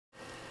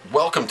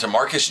Welcome to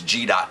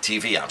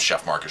MarcusG.tv. I'm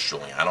Chef Marcus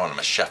Giuliano, and I'm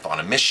a chef on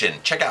a mission.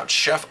 Check out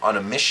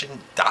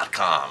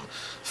chefonamission.com.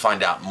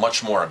 Find out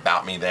much more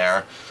about me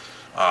there.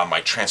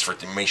 My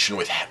transformation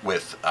with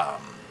health,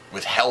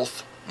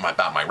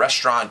 about my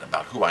restaurant,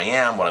 about who I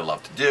am, what I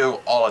love to do,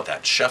 all of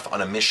that.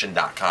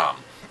 Chefonamission.com.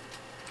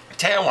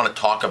 Today I want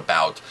to talk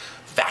about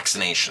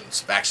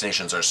vaccinations.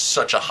 Vaccinations are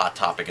such a hot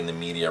topic in the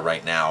media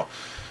right now,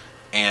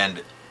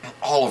 and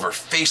all over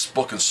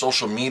Facebook and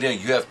social media,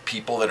 you have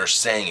people that are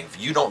saying, if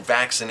you don't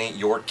vaccinate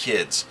your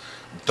kids,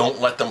 don't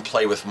let them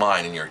play with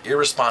mine, and you're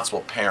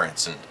irresponsible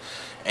parents,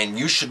 and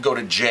you should go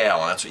to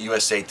jail. And that's what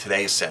USA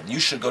Today said. You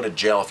should go to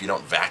jail if you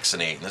don't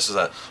vaccinate. And this is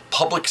a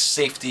public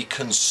safety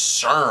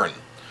concern.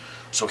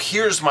 So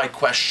here's my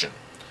question.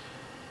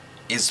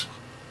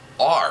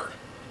 Are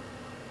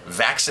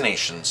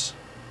vaccinations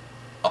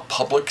a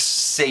public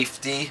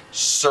safety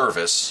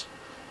service,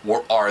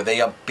 or are they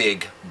a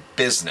big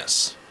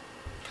business?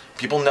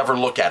 People never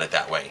look at it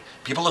that way.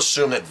 People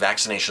assume that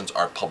vaccinations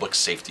are a public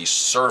safety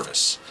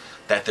service,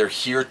 that they're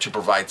here to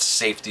provide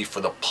safety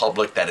for the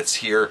public, that it's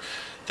here,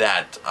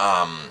 that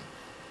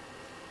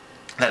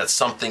it's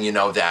something,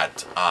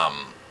 that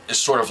is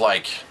sort of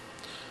like,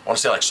 I want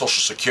to say like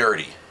Social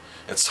Security.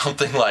 It's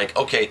something like,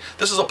 okay,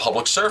 this is a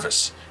public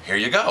service. Here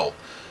you go.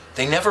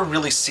 They never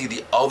really see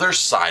the other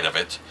side of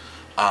it,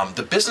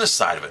 the business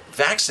side of it.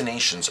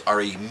 Vaccinations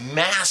are a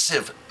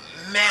massive,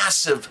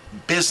 massive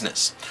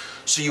business.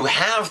 So you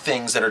have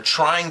things that are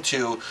trying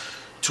to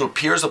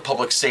appear as a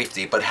public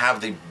safety, but have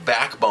the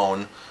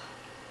backbone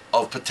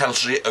of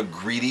potentially a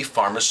greedy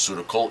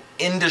pharmaceutical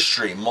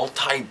industry,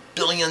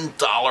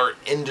 multi-billion-dollar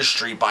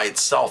industry by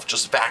itself,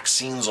 just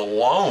vaccines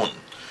alone.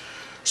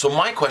 So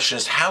my question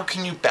is, how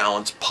can you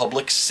balance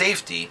public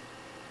safety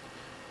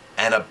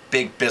and a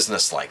big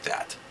business like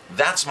that?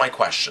 That's my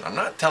question. I'm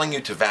not telling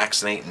you to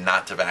vaccinate and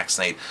not to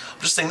vaccinate. I'm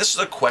just saying this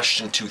is a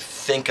question to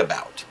think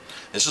about.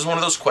 This is one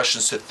of those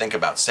questions to think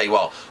about. Say,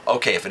 well,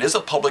 okay, if it is a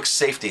public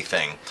safety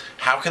thing,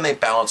 how can they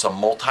balance a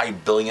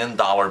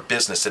multi-billion-dollar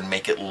business and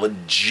make it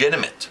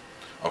legitimate?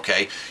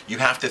 Okay, you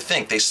have to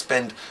think. They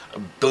spend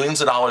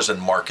billions of dollars in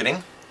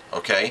marketing.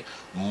 Okay,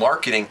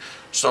 marketing.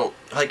 So,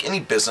 like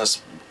any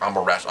business, I'm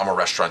a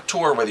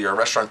restaurateur. Whether you're a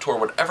restaurateur,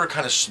 whatever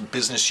kind of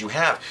business you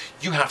have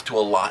to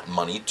allot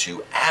money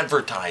to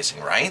advertising,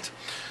 right?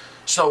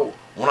 So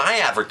when I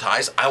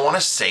advertise, I want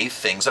to say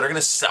things that are going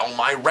to sell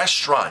my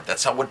restaurant.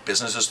 That's what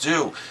businesses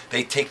do.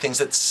 They take things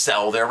that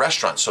sell their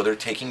restaurant. So they're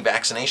taking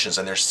vaccinations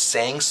and they're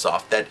saying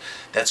stuff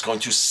that's going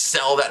to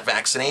sell that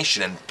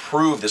vaccination and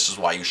prove this is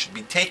why you should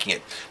be taking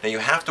it. Now you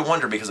have to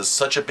wonder, because it's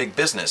such a big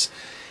business,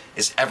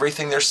 is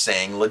everything they're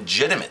saying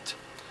legitimate?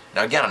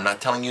 Now again, I'm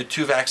not telling you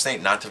to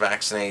vaccinate, not to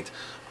vaccinate.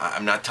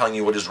 I'm not telling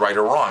you what is right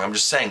or wrong. I'm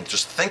just saying,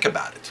 just think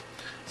about it.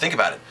 Think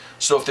about it.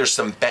 So if there's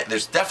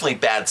there's definitely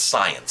bad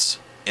science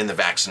in the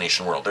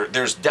vaccination world.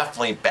 There's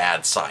definitely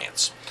bad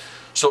science.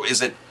 So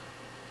is it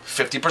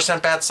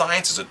 50% bad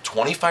science? Is it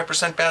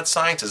 25% bad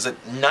science? Is it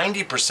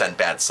 90%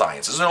 bad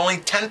science? Is it only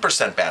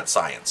 10% bad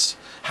science?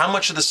 How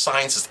much of the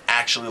science is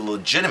actually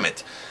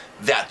legitimate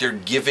that they're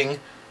giving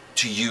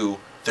to you,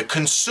 the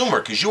consumer,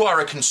 because you are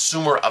a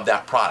consumer of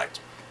that product.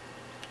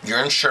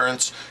 Your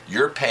insurance,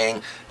 you're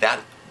paying,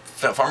 that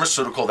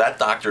pharmaceutical, that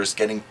doctor is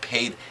getting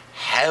paid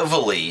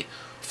heavily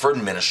for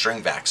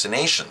administering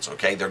vaccinations,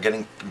 okay? They're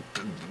getting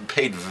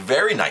paid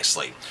very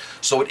nicely.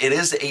 So it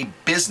is a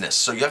business.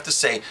 So you have to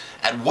say,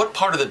 at what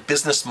part of the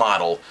business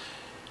model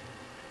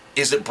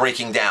is it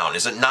breaking down?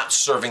 Is it not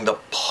serving the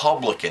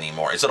public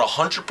anymore? Is it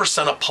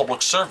 100% a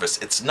public service?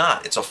 It's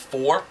not. It's a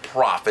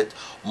for-profit,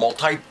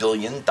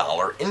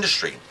 multi-billion-dollar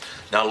industry.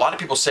 Now, a lot of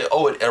people say,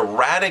 oh, it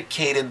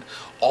eradicated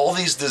all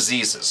these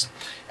diseases.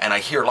 And I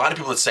hear a lot of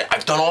people that say,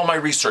 I've done all my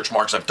research,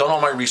 Marcus, I've done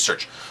all my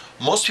research.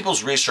 Most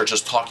people's research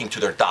is talking to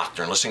their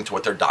doctor and listening to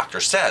what their doctor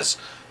says.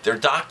 Their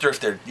doctor,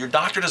 if your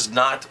doctor does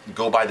not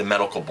go by the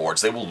medical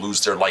boards, they will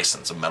lose their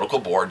license. The medical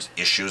board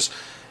issues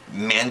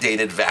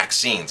mandated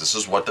vaccines. This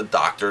is what the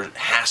doctor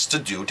has to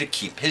do to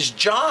keep his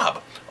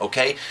job,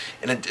 okay?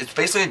 And it's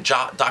basically a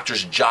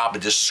doctor's job, a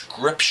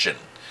description.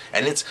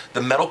 And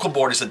the medical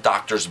board is the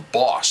doctor's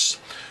boss.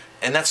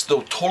 And that's the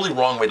totally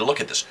wrong way to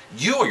look at this.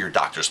 You are your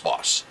doctor's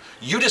boss.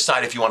 You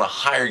decide if you want to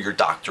hire your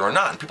doctor or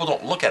not. And people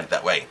don't look at it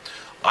that way.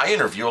 I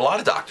interview a lot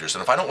of doctors,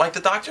 and if I don't like the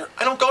doctor,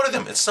 I don't go to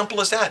them. It's simple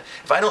as that.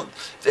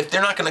 If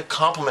they're not going to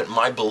complement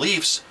my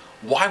beliefs,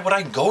 why would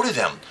I go to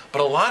them?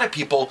 But a lot of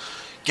people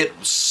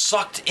get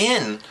sucked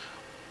in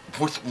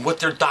with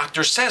what their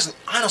doctor says. And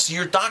honestly,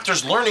 your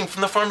doctor's learning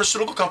from the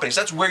pharmaceutical companies.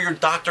 That's where your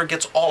doctor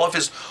gets all of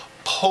his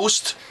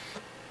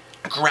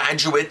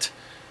postgraduate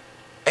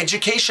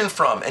education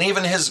from, and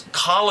even his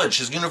college,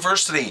 his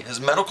university,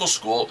 his medical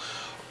school,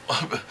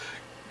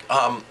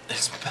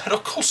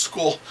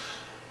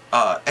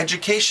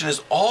 education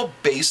is all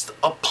based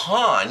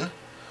upon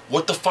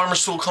what the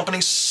pharmaceutical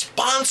companies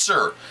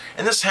sponsor.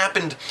 And this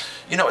happened,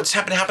 you know, it's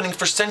happening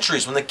for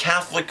centuries. When the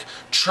Catholic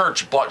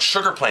Church bought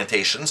sugar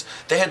plantations,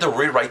 they had to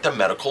rewrite the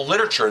medical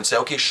literature and say,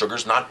 okay,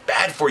 sugar's not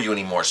bad for you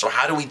anymore. So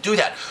how do we do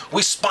that?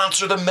 We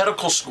sponsor the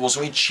medical schools,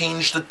 and we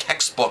change the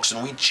textbooks,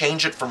 and we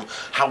change it from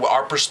how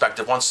our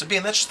perspective wants to be.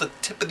 And that's just the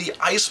tip of the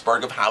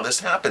iceberg of how this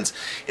happens.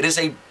 It is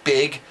a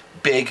big,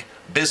 big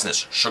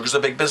business. Sugar's a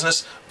big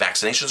business.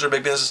 Vaccinations are a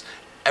big business.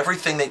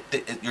 Everything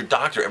your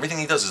doctor, everything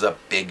he does is a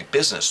big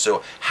business.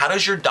 So how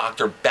does your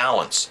doctor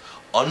balance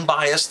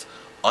unbiased,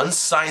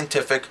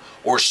 unscientific,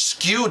 or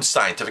skewed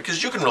scientific?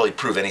 Because you can really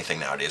prove anything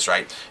nowadays,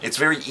 right? It's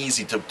very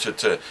easy to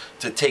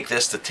take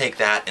this, to take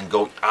that, and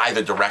go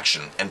either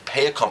direction, and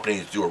pay a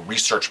company to do a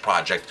research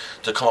project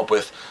to come up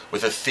with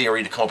a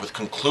theory, to come up with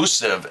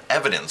conclusive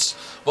evidence.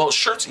 Well,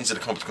 sure, it's easy to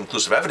come up with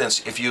conclusive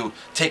evidence if you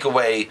take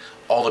away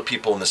all the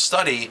people in the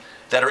study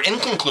that are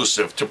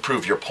inconclusive to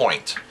prove your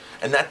point.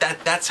 And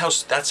that's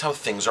how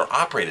things are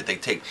operated. They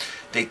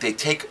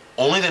take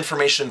only the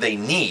information they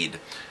need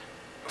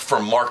for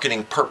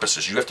marketing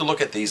purposes. You have to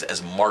look at these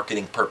as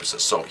marketing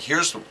purposes. So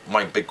here's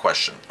my big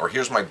question, or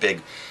here's my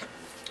big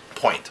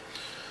point.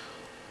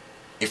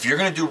 If you're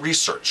going to do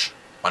research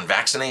on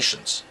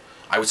vaccinations,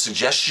 I would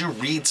suggest you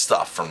read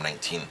stuff from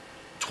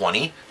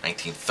 1920,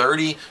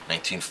 1930,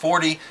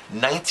 1940,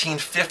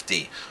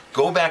 1950.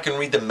 Go back and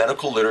read the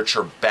medical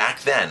literature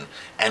back then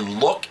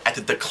and look at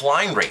the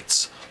decline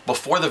rates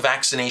before the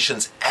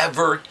vaccinations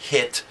ever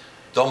hit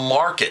the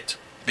market.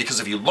 Because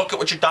if you look at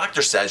what your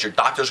doctor says, your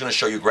doctor's going to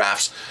show you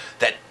graphs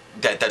that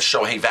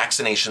show, hey,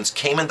 vaccinations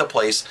came into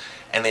place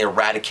and they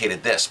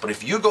eradicated this. But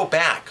if you go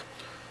back,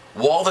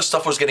 while the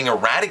stuff was getting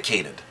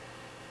eradicated,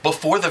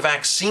 before the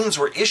vaccines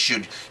were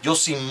issued, you'll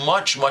see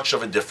much, much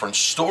of a different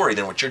story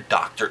than what your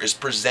doctor is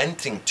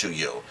presenting to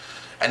you.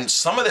 And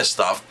some of this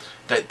stuff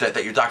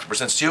that your doctor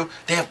presents to you,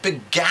 they have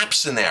big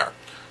gaps in there.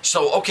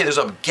 So, okay, there's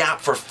a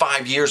gap for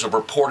 5 years of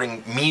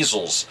reporting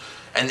measles,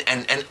 and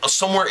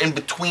somewhere in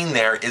between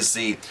there is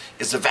the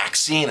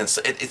vaccine. And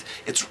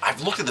it's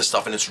I've looked at this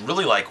stuff, and it's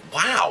really like,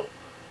 wow,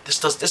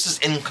 this is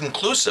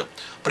inconclusive.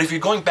 But if you're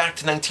going back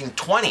to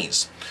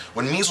 1920s,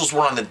 when measles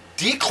were on the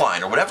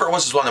decline, or whatever it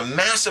was on a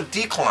massive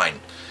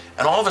decline,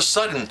 and all of a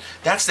sudden,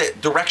 that's the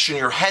direction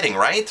you're heading,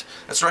 right?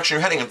 That's the direction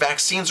you're heading, and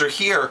vaccines are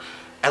here,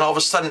 and all of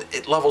a sudden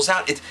it levels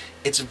out.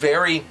 It's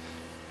very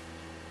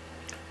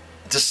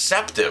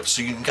deceptive.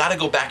 So you've got to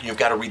go back and you've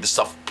got to read the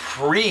stuff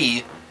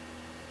pre-disease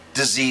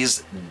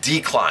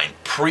decline,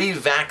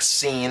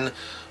 pre-vaccine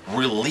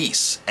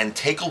release, and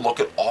take a look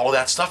at all of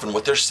that stuff and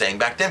what they're saying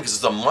back then, because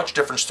it's a much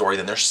different story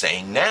than they're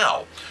saying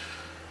now.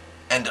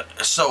 And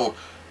so,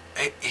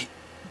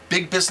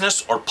 big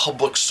business or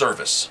public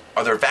service?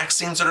 Are there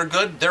vaccines that are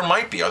good? There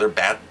might be. Are there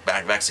bad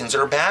vaccines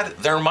that are bad?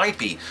 There might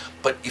be.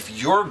 But if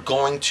you're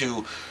going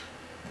to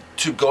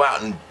go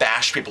out and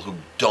bash people who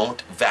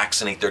don't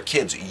vaccinate their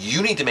kids,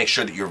 you need to make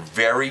sure that you're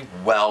very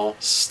well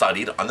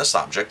studied on the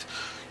subject.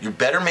 You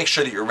better make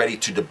sure that you're ready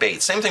to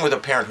debate. Same thing with a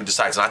parent who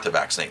decides not to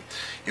vaccinate.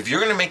 If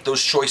you're going to make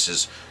those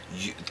choices,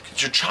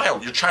 your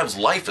child's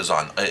life is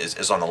on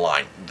the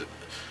line.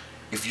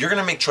 If you're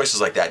going to make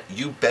choices like that,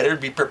 you better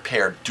be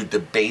prepared to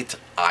debate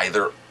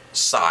either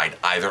side,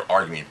 either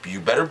argument. You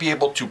better be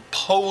able to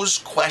pose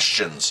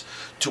questions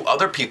to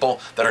other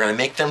people that are going to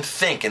make them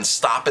think and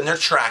stop in their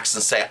tracks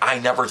and say, I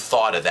never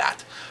thought of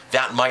that.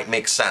 That might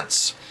make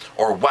sense.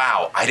 Or,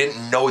 wow, I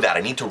didn't know that.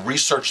 I need to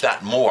research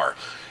that more.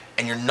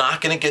 And you're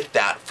not going to get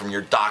that from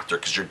your doctor,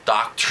 because your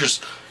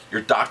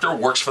doctor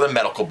works for the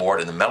medical board,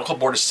 and the medical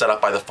board is set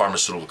up by the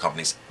pharmaceutical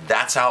companies.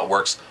 That's how it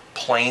works.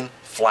 Plain,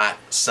 flat,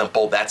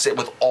 simple. That's it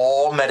with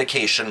all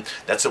medication.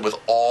 That's it with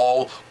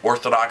all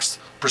orthodox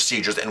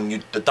procedures. And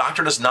when the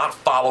doctor does not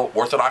follow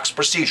orthodox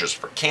procedures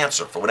for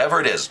cancer, for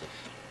whatever it is.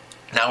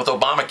 Now with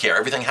Obamacare,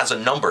 everything has a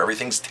number,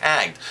 everything's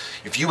tagged.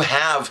 If you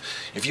have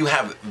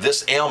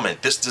this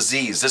ailment, this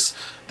disease,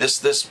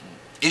 this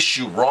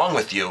issue wrong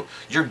with you,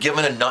 you're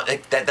given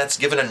that's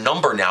given a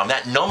number now, and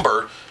that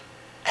number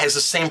has the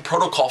same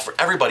protocol for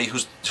everybody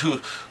who's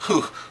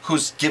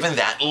given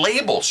that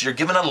label. So you're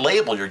given a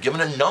label, you're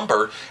given a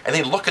number, and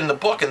they look in the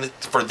book, and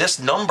for this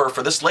number,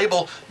 for this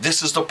label,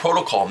 this is the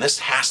protocol, and this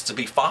has to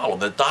be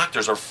followed.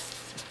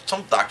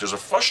 Some doctors are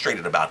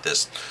frustrated about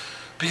this,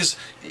 because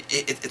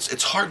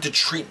it's hard to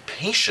treat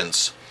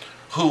patients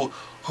who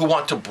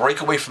want to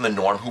break away from the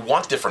norm, who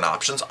want different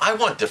options. I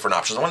want different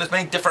options. I want as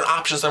many different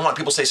options as I want.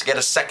 People say, get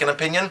a second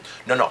opinion.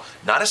 No,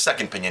 not a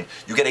second opinion.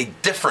 You get a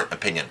different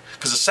opinion,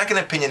 because a second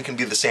opinion can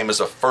be the same as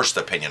a first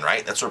opinion,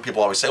 right? That's what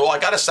people always say, well, I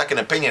got a second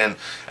opinion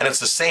and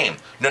it's the same.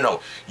 No,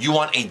 you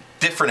want a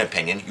different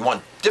opinion. You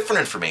want different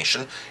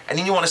information, and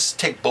then you want to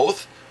take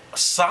both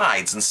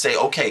sides and say,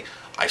 okay,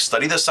 I've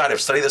studied this side,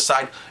 I've studied this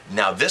side,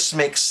 now this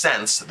makes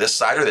sense, this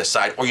side or this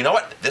side, or you know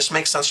what, this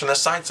makes sense from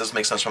this side, this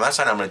makes sense from that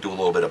side, I'm going to do a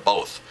little bit of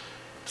both.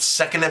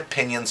 Second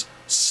opinions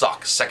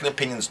suck. Second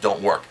opinions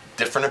don't work.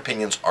 Different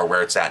opinions are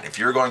where it's at. If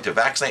you're going to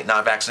vaccinate,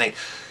 not vaccinate,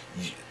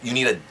 you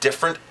need a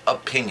different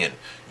opinion.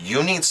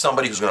 You need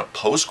somebody who's going to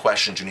pose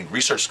questions. You need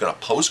research that's going to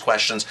pose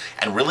questions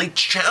and really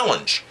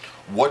challenge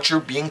what you're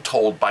being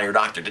told by your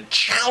doctor, to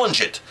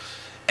challenge it,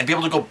 and be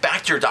able to go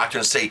back to your doctor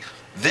and say,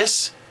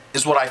 this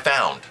is what I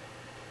found.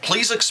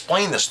 Please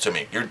explain this to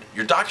me.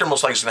 Your doctor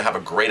most likely is going to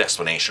have a great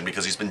explanation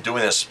because he's been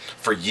doing this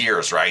for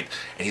years, right?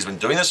 And he's been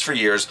doing this for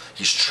years.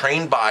 He's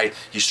trained by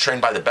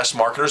the best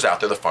marketers out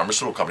there, the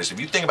pharmaceutical companies.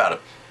 If you think about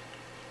it,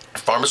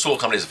 pharmaceutical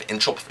companies have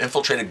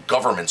infiltrated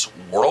governments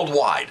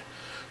worldwide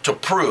to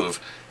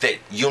prove that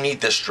you need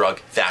this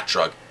drug,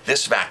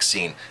 this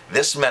vaccine,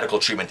 this medical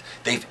treatment.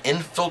 They've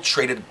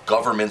infiltrated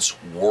governments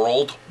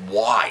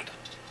worldwide,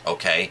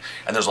 okay?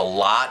 And there's a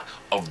lot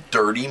of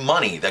dirty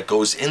money that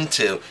goes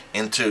into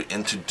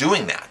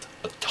doing that.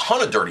 A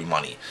ton of dirty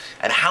money.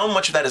 And how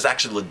much of that is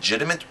actually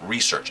legitimate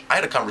research? I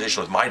had a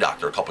conversation with my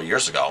doctor a couple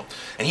years ago,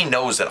 and he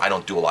knows that I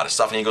don't do a lot of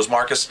stuff. And he goes,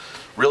 Marcus,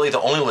 really the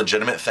only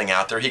legitimate thing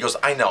out there, he goes,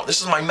 I know,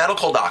 this is my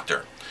medical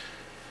doctor.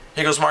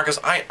 He goes, Marcus,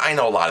 I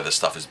know a lot of this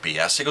stuff is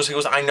BS. He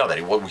goes, I know that.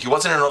 He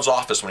wasn't in his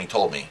office when he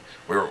told me.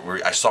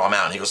 I saw him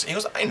out, and he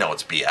goes, I know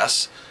it's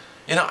BS.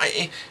 You know,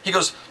 he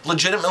goes,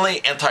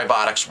 legitimately,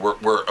 antibiotics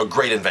were a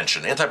great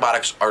invention.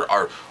 Antibiotics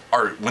are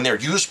when they're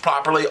used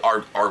properly,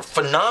 are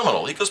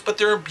phenomenal. He goes, but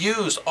they're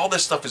abused. All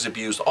this stuff is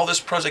abused. All this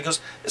he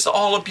goes, it's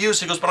all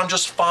abused. He goes, but I'm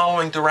just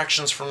following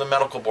directions from the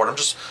medical board. I'm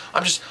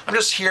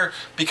just here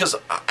because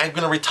I'm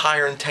going to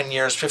retire in 10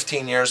 years,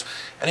 15 years.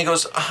 And he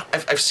goes,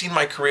 I've seen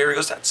my career. He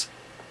goes,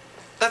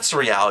 that's the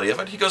reality of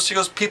it. He goes,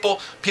 people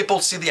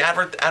see the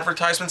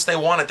advertisements, they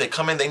want it. They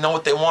come in, they know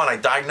what they want. I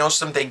diagnose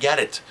them, they get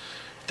it.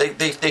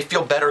 They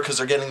feel better because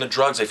they're getting the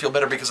drugs. They feel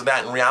better because of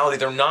that. In reality,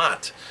 they're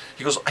not.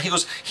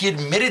 He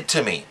admitted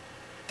to me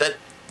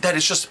that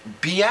it's just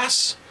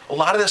BS. A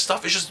lot of this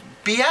stuff is just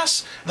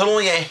BS. And that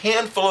only a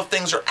handful of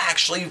things are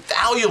actually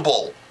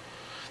valuable.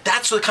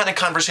 That's the kind of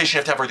conversation you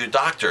have to have with your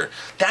doctor.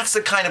 That's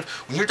the kind of,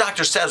 when your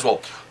doctor says,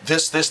 well,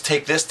 this,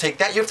 take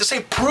that, you have to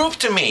say, prove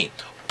to me.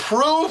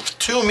 Prove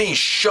to me,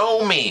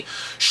 show me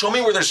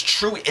where there's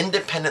true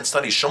independent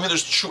studies. Show me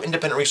there's true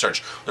independent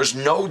research. There's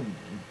no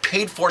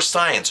paid for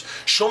science.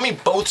 Show me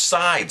both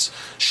sides.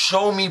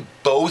 Show me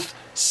both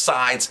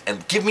sides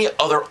and give me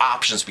other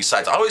options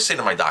besides. I always say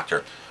to my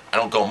doctor, I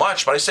don't go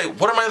much, but I say,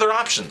 what are my other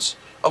options?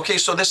 Okay,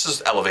 so this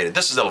is elevated,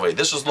 this is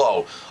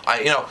low.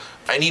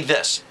 I need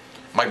this.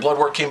 My blood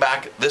work came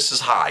back, this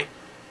is high.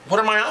 What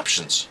are my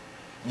options?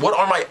 What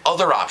are my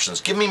other options?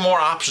 Give me more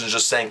options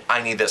just saying,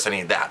 I need this, I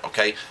need that,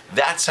 okay?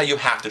 That's how you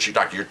have to treat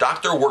your doctor. Your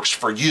doctor works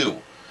for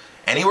you,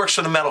 and he works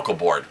for the medical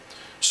board.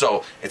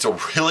 So it's a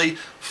really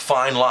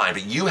fine line,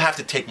 but you have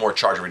to take more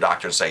charge of your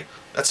doctor and say,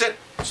 that's it,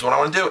 that's what I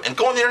want to do. And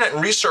go on the internet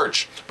and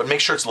research, but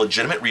make sure it's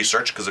legitimate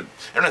research because the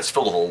internet's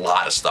filled with a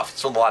lot of stuff.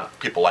 It's filled with a lot of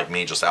people like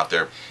me just out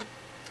there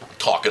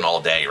talking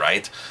all day,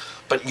 right?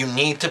 But you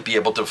need to be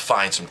able to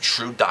find some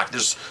true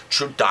doctors,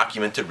 true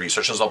documented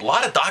research. There's a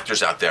lot of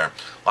doctors out there,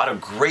 a lot of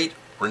great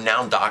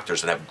renowned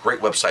doctors that have great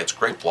websites,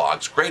 great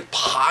blogs, great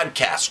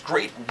podcasts,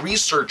 great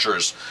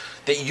researchers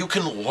that you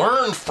can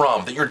learn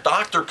from, that your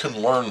doctor can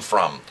learn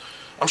from.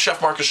 I'm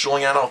Chef Marcus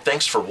Giuliano.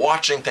 Thanks for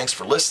watching. Thanks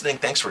for listening.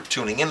 Thanks for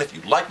tuning in. If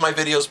you like my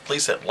videos,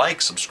 please hit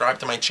like, subscribe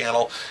to my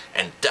channel,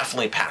 and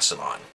definitely pass it on.